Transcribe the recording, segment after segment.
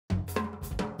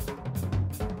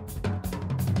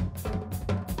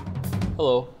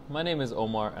Hello, my name is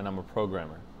Omar and I'm a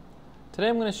programmer. Today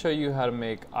I'm going to show you how to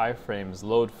make iFrames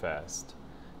load fast.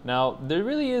 Now, there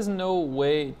really is no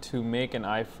way to make an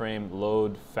iFrame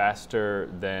load faster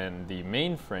than the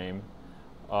main frame,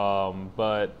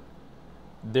 but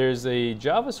there's a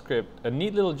JavaScript, a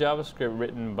neat little JavaScript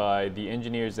written by the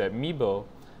engineers at Meebo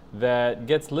that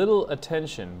gets little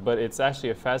attention, but it's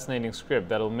actually a fascinating script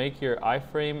that'll make your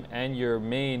iFrame and your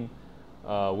main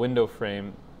window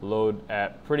frame load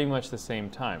at pretty much the same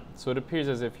time. So it appears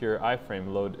as if your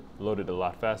iFrame loaded a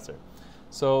lot faster.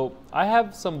 So I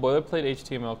have some boilerplate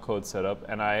HTML code set up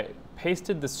and I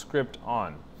pasted the script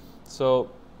on. So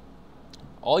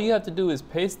all you have to do is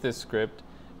paste this script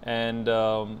and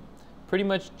pretty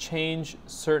much change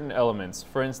certain elements.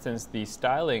 For instance, the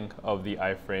styling of the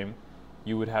iFrame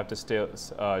you would have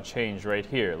to change right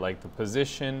here, like the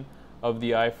position of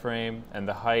the iFrame and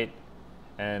the height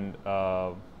and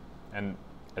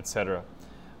etc.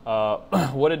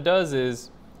 What it does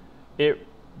is it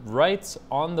writes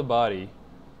on the body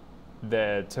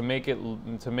to make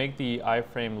the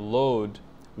iFrame load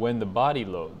when the body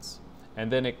loads, and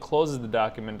then it closes the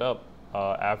document up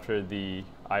after the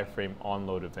iFrame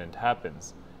onload event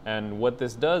happens. And what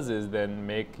this does is then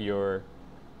make your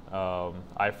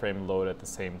iFrame load at the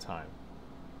same time.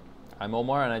 I'm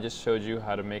Omar and I just showed you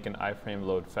how to make an iFrame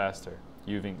load faster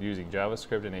using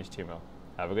JavaScript and HTML.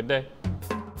 Have a good day.